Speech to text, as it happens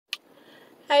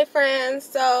Hey friends,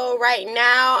 so right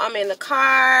now I'm in the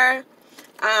car.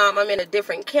 I'm in a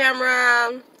different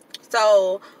camera.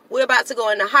 So we're about to go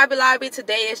in the Hobby Lobby.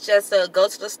 Today is just to go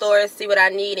to the store, see what I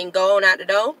need, and go on out the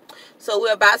door. So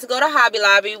we're about to go to Hobby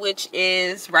Lobby, which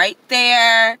is right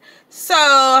there. So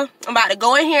I'm about to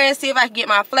go in here and see if I can get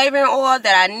my flavoring oil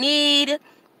that I need.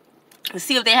 And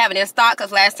see if they have it in stock,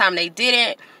 because last time they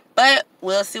didn't. But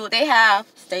we'll see what they have.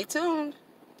 Stay tuned.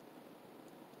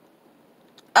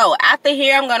 Oh, after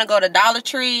here, I'm going to go to Dollar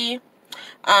Tree.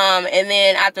 And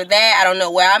then after that, I don't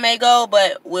know where I may go,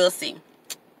 but we'll see.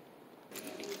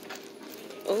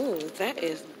 Oh, that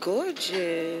is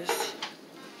gorgeous.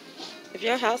 If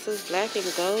your house is black and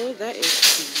gold, that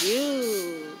is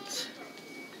cute.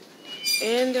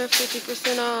 And they're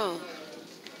 50% off.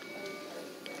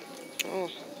 Oh,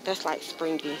 that's like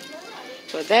springy.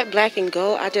 But that black and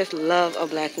gold, I just love a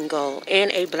black and gold.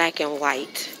 And a black and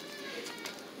white.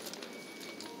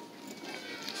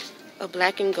 A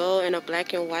black and gold and a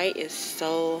black and white is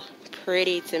so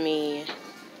pretty to me.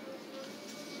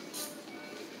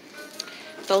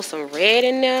 Throw some red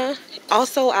in there.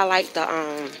 Also, I like the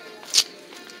I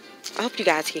hope you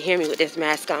guys can hear me with this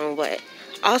mask on, but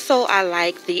also I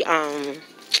like the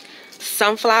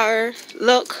sunflower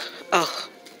look. Oh,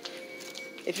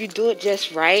 if you do it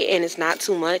just right and it's not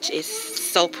too much, it's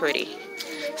so pretty.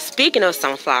 Speaking of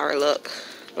sunflower look,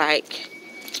 like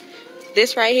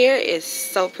this right here is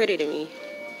so pretty to me.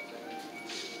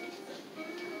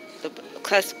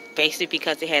 Basically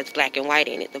because it has black and white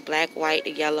in it. The black, white,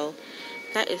 the yellow.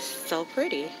 That is so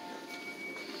pretty.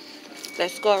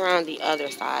 Let's go around the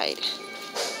other side.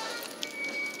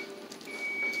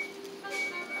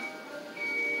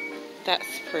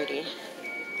 That's pretty.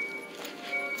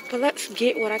 But let's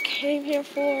get what I came here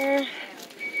for. It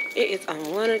is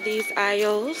on one of these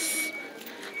aisles.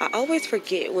 I always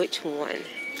forget which one.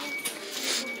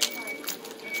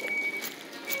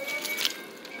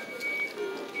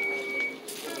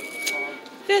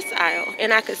 This aisle.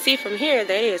 And I could see from here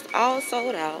that it is all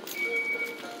sold out.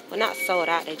 Well, not sold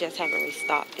out. They just haven't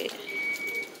restocked it.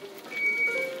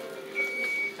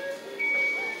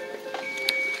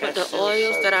 But the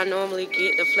oils that I normally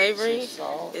get, the flavoring,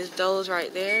 is those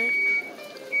right there.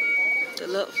 The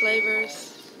look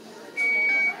flavors.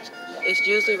 It's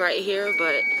usually right here,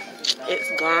 but it's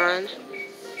gone.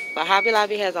 But Hobby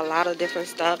Lobby has a lot of different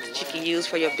stuff that you can use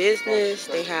for your business.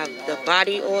 They have the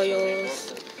body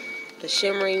oils, the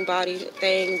shimmering body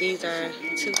thing. These are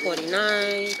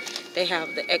 $2.49. They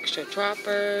have the extra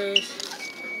droppers.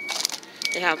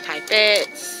 They have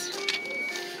pipettes.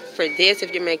 For this,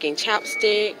 if you're making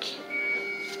chapstick,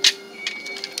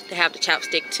 they have the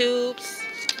chapstick tubes.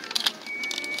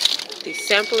 The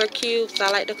sampler cubes,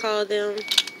 I like to call them.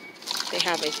 They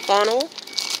have a funnel.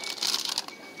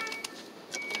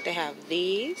 They have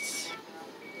these.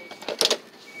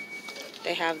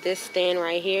 They have this stand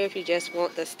right here if you just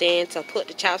want the stand to put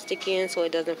the chapstick in so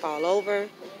it doesn't fall over.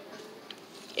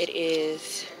 It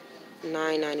is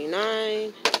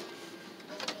 $9.99.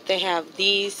 They have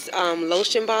these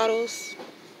lotion bottles,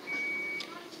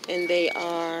 and they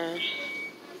are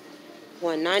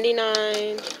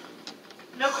 $1.99.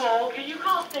 Nicole, can you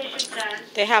call station 10?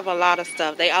 They have a lot of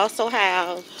stuff. They also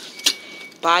have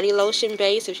body lotion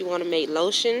base if you want to make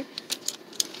lotion.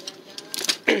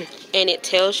 And it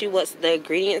tells you what's the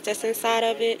ingredients that's inside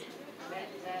of it.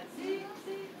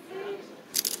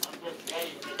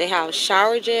 They have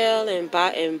shower gel and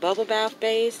bubble bath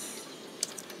base.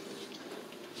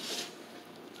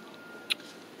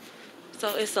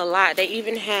 So it's a lot. They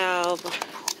even have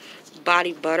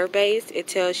body butter base. It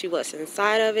tells you what's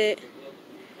inside of it,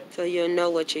 so you'll know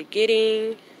what you're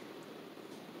getting.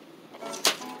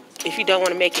 If you don't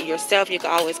want to make it yourself, you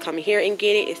can always come here and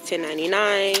get it. It's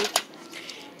 $10.99.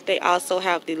 They also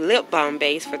have the lip balm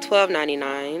base for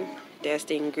 $12.99. That's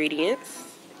the ingredients.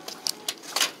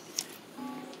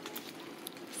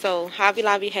 So Hobby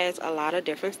Lobby has a lot of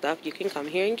different stuff you can come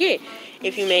here and get.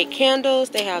 If you make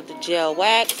candles, they have the gel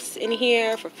wax in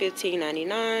here for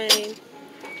 $15.99.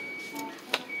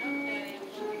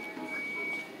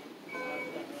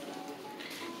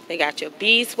 They got your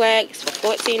beeswax for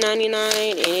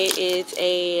 $14.99, and it is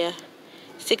a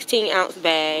 16-ounce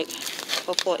bag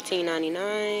for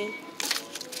 $14.99.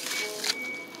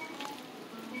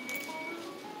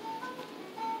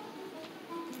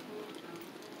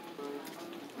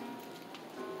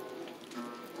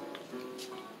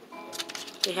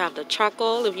 They have the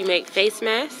charcoal if you make face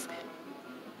masks.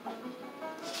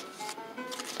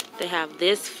 They have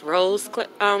this rose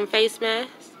face mask.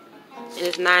 And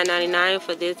it's $9.99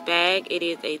 for this bag. It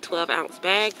is a 12-ounce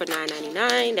bag for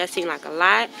 $9.99. That seemed like a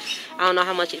lot. I don't know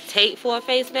how much it takes for a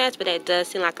face mask, but that does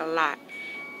seem like a lot.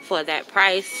 for that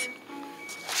price.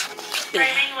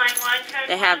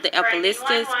 They have the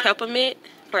Eucalyptus Peppermint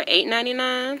for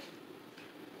 $8.99.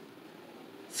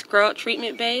 Scrub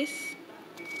treatment base.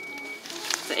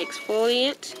 It's an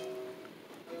exfoliant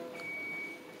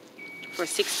for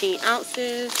 16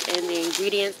 ounces, and the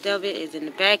ingredients of it is in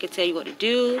the back. It tell you what to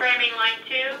do. Framing line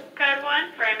 2, code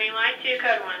 1. Framing line 2,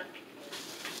 code 1.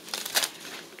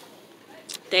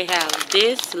 They have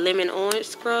this lemon orange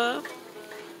scrub.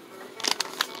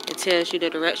 It tells you the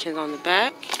directions on the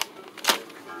back.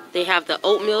 They have the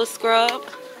oatmeal scrub.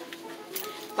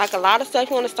 Like a lot of stuff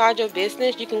you want to start your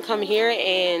business, you can come here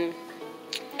and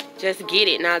just get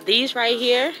it. Now these right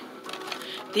here,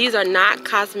 these are not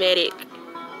cosmetic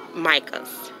micas.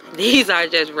 These are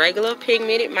just regular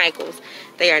pigmented micas.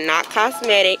 They are not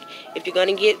cosmetic. If you're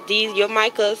going to get these, your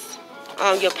micas,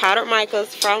 your powdered micas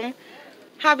from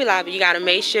Hobby Lobby, you got to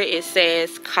make sure it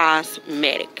says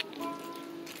cosmetic.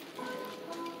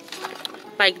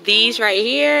 Like these right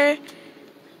here,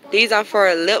 these are for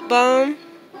a lip balm.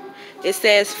 It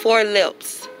says for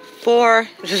lips. For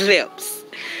lips.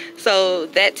 So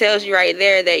that tells you right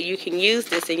there that you can use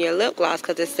this in your lip gloss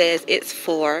because it says it's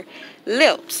for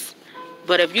lips.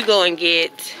 But if you go and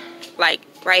get, like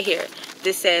right here,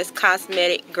 this says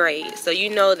cosmetic grade. So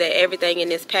you know that everything in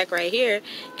this pack right here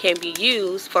can be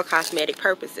used for cosmetic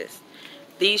purposes.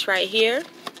 These right here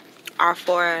are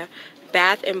for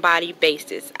bath and body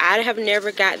bases. I have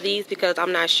never got these because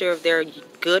I'm not sure if they're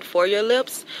good for your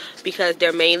lips because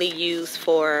they're mainly used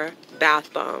for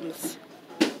bath bombs.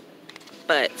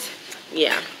 But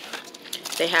yeah,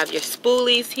 they have your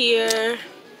spoolies here.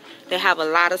 They have a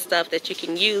lot of stuff that you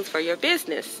can use for your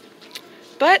business.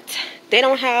 But they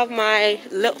don't have my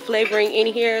lip flavoring in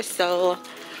here, so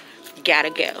gotta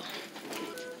go.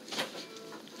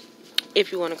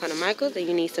 If you want to come to Michael's and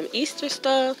you need some Easter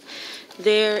stuff,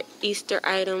 their Easter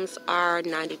items are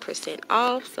 90%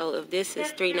 off. So if this is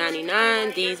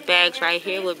 $3.99, these bags right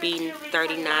here would be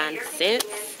 39 cents.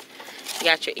 You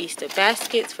got your Easter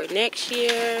baskets for next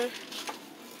year.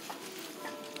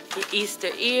 Your Easter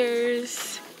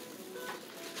ears.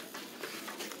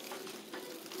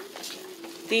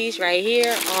 These right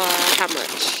here are how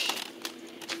much?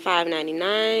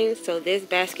 $5.99. So this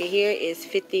basket here is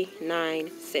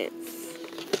 59 cents.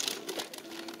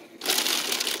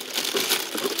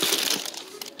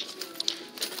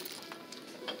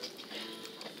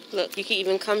 Look, you can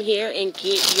even come here and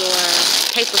get your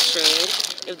paper shred.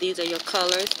 If these are your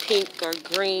colors, pink or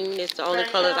green, it's the only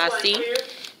colors I see.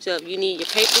 So if you need your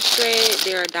paper shred,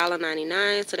 they're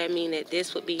 $1.99. So that means that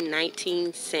this would be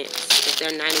 19 cents if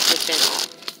they're 90% off.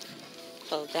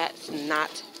 So that's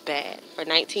not bad. For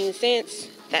 19 cents,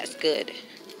 that's good.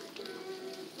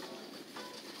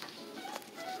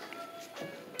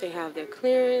 They have their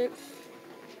clearance.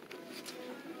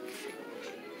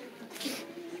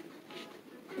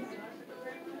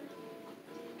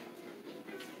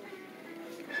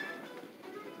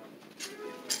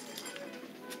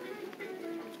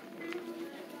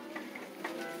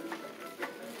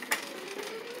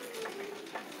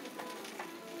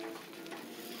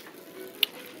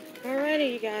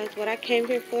 Alrighty, you guys, what I came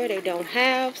here for, they don't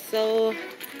have, so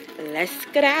let's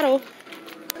skedaddle.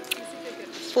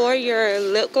 For your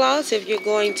lip gloss, if you're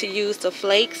going to use the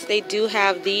flakes, they do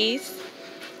have these,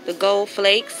 the gold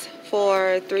flakes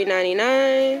for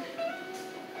 $3.99.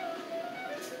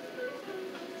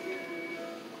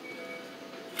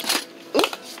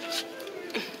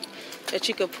 That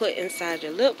you could put inside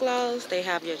your lip gloss. They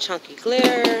have your chunky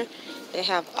glitter. They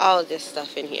have all this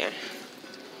stuff in here.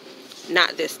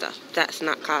 Not this stuff. That's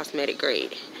not cosmetic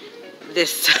grade.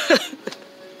 This stuff.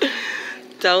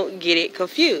 Don't get it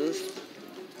confused.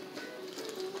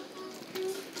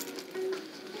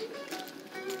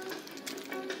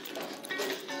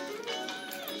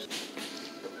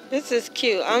 This is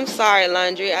cute. I'm sorry,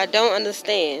 laundry. I don't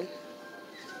understand.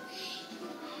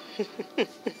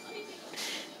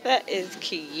 That is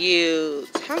cute.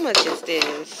 How much is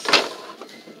this?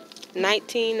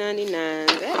 $19.99.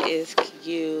 That is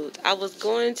cute. I was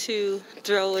going to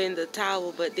throw in the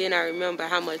towel, but then I remember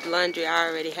how much laundry I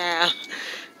already have.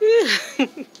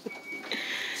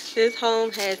 This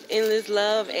home has endless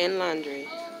love and laundry.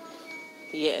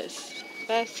 Yes,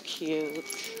 that's cute.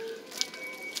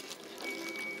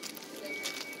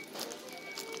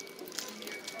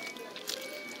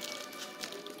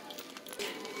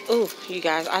 Oh, you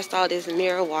guys, I saw this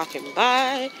mirror walking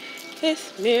by.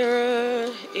 This mirror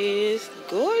is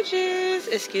gorgeous.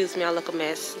 Excuse me, I look a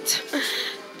mess.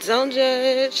 Don't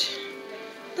judge.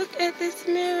 Look at this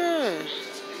mirror.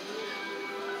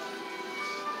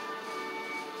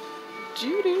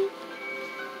 Judy.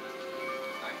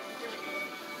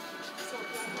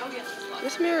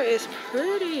 This mirror is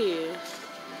pretty.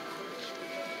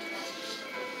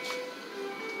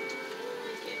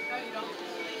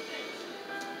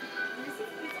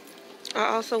 I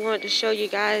also wanted to show you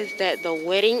guys that the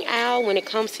wedding owl, when it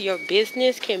comes to your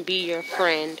business, can be your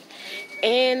friend.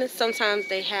 And sometimes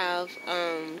they have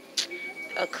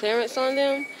a clearance on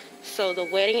them. So the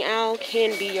wedding owl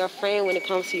can be your friend when it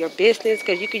comes to your business,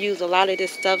 because you can use a lot of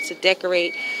this stuff to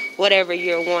decorate whatever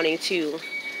you're wanting to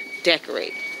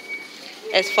decorate.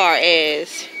 As far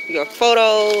as your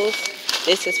photos,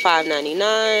 this is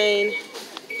 $5.99.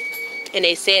 And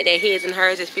they said that his and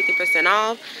hers is 50%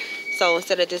 off. So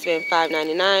instead of just being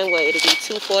 $5.99, well, it'll be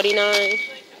 $2.49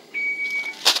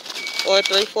 or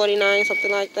 $3.49,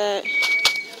 something like that.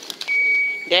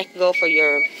 That can go for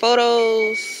your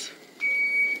photos.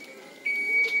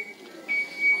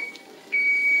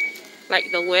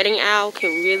 Like the wedding owl can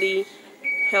really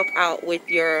help out with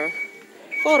your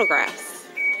photographs.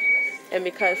 And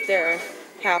because they're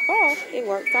half off, it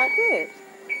works out good.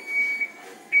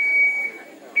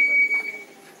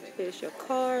 Here's your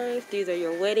cards. These are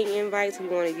your wedding invites if you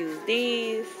want to use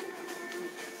these.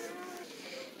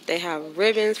 They have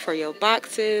ribbons for your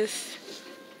boxes.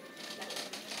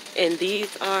 And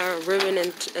these are ribbon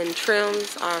and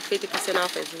trims are 50%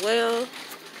 off as well.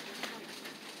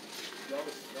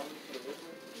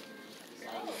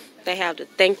 They have the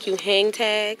thank you hang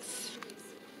tags.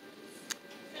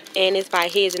 And it's by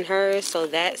his and hers, so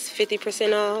that's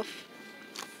 50% off.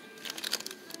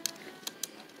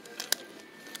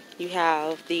 You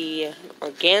have the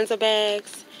organza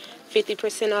bags,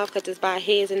 50% off because it's by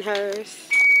his and hers.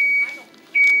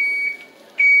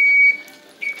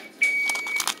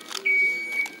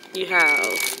 You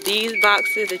have these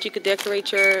boxes that you could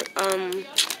decorate your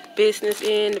business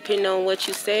in, depending on what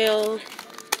you sell.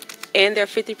 And they're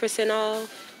 50%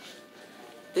 off.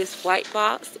 This white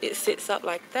box, it sits up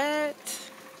like that.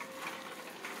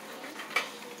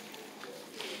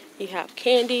 You have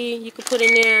candy you can put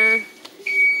in there.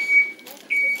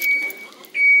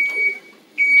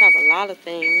 Have a lot of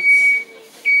things.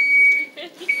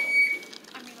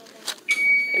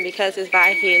 And because it's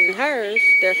by his and hers,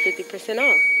 they're 50%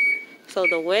 off. So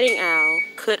the wedding owl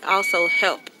could also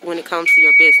help when it comes to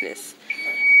your business.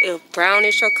 If brown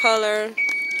is your color,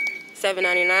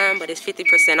 $7.99, but it's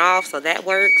 50% off, so that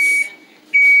works.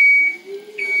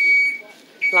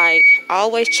 Like,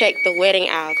 always check the wedding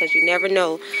owl because you never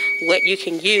know what you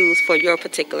can use for your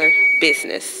particular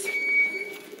business.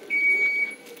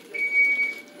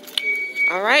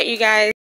 All right, you guys.